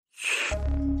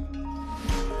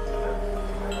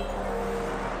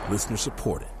Listener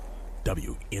supported.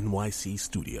 WNYC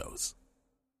Studios.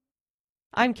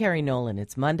 I'm Kerry Nolan.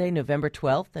 It's Monday, November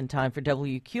 12th, and time for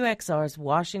WQXR's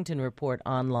Washington Report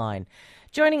Online.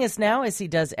 Joining us now, as he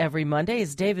does every Monday,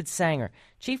 is David Sanger,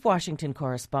 Chief Washington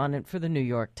Correspondent for the New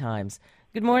York Times.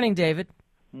 Good morning, David.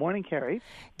 Morning, Kerry.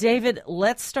 David,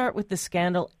 let's start with the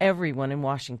scandal everyone in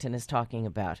Washington is talking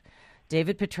about.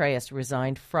 David Petraeus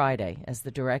resigned Friday as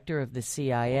the director of the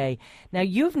CIA. Now,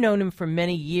 you've known him for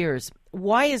many years.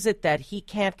 Why is it that he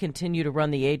can't continue to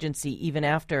run the agency even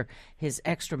after his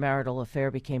extramarital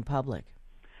affair became public?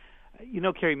 You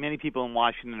know, Kerry, many people in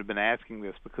Washington have been asking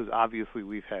this because obviously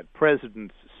we've had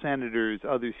presidents, senators,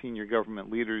 other senior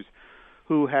government leaders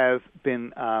who have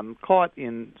been caught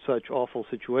in such awful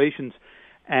situations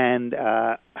and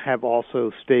have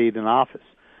also stayed in office.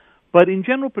 But in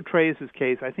General Petraeus'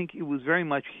 case, I think it was very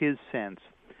much his sense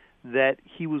that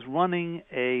he was running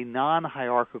a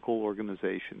non-hierarchical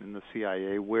organization in the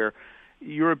CIA where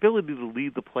your ability to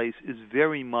lead the place is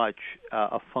very much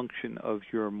a function of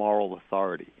your moral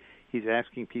authority. He's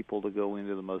asking people to go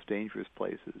into the most dangerous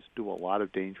places, do a lot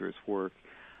of dangerous work,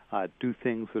 do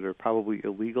things that are probably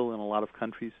illegal in a lot of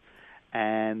countries,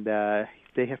 and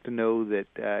they have to know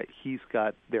that he's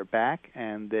got their back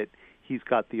and that he's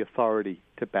got the authority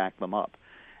to back them up.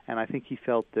 And I think he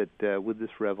felt that with this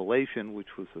revelation,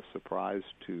 which was a surprise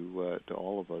to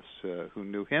all of us who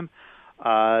knew him,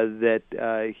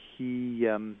 that he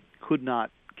could not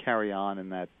carry on in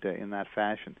that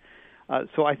fashion.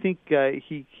 So I think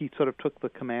he sort of took the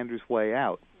commander's way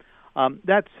out.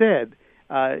 That said,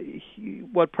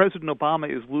 what President Obama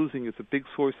is losing is a big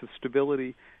source of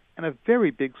stability and a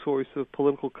very big source of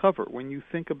political cover. When you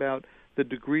think about the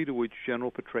degree to which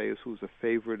General Petraeus, who was a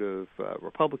favorite of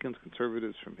Republicans,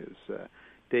 conservatives from his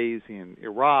days in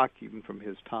Iraq, even from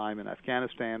his time in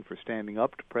Afghanistan, for standing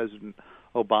up to President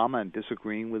Obama and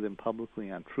disagreeing with him publicly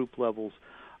on troop levels,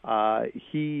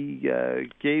 he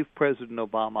gave President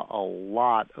Obama a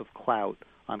lot of clout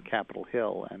on Capitol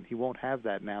Hill, and he won't have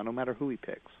that now, no matter who he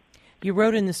picks. You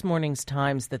wrote in this morning's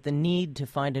Times that the need to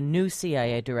find a new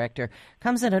CIA director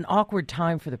comes at an awkward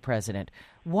time for the president.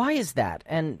 Why is that,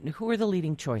 and who are the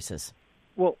leading choices?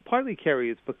 Well, partly,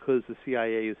 Kerry, it's because the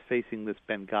CIA is facing this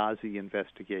Benghazi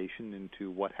investigation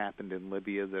into what happened in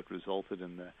Libya that resulted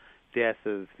in the death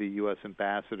of the U.S.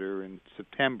 ambassador in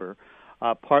September.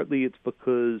 Partly it's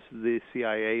because the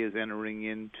CIA is entering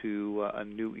into a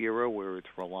new era where it's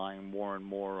relying more and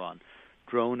more on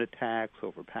drone attacks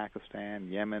over Pakistan,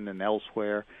 Yemen, and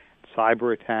elsewhere,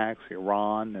 cyber attacks,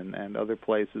 Iran, and other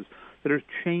places that are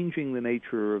changing the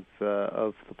nature of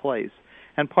the place.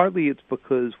 And partly it's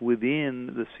because within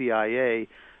the CIA,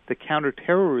 the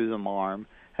counterterrorism arm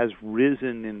has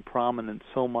risen in prominence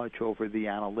so much over the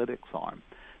analytics arm.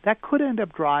 That could end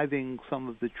up driving some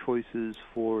of the choices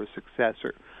for a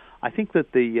successor. I think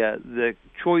that the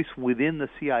choice within the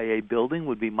CIA building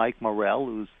would be Mike Morrell,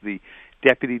 who's the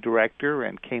deputy director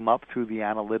and came up through the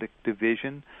analytic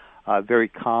division, very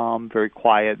calm, very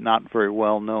quiet, not very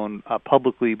well known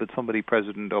publicly, but somebody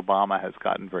President Obama has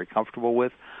gotten very comfortable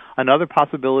with. Another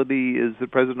possibility is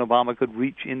that President Obama could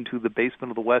reach into the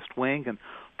basement of the West Wing and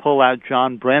pull out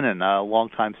John Brennan, a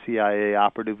longtime CIA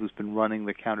operative who's been running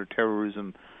the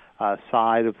counterterrorism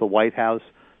side of the White House.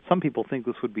 Some people think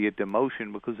this would be a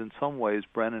demotion because in some ways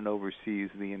Brennan oversees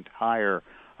the entire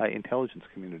intelligence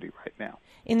community right now.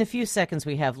 In the few seconds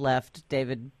we have left,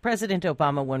 David, President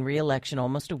Obama won re-election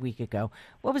almost a week ago.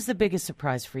 What was the biggest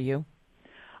surprise for you?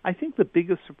 I think the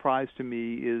biggest surprise to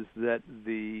me is that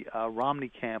the Romney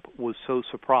camp was so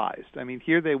surprised. I mean,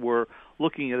 here they were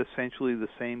looking at essentially the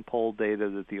same poll data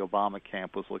that the Obama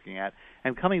camp was looking at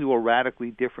and coming to a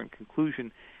radically different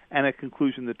conclusion, and a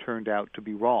conclusion that turned out to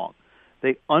be wrong.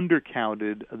 They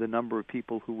undercounted the number of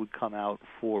people who would come out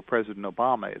for President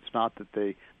Obama. It's not that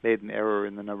they made an error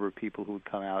in the number of people who would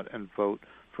come out and vote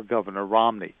for Governor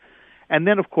Romney. And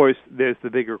then, of course, there's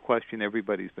the bigger question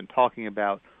everybody's been talking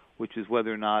about, which is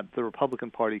whether or not the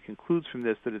Republican Party concludes from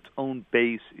this that its own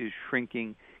base is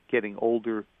shrinking, getting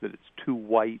older, that it's too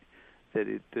white, that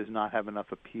it does not have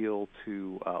enough appeal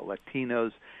to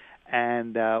Latinos,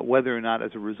 and whether or not,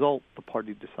 as a result, the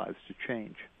party decides to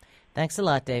change. Thanks a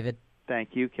lot, David. Thank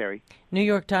you, Kerry. New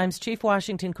York Times Chief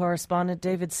Washington Correspondent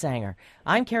David Sanger.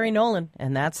 I'm Kerry Nolan,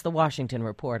 and that's the Washington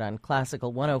Report on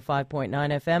Classical 105.9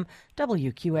 FM,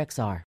 WQXR.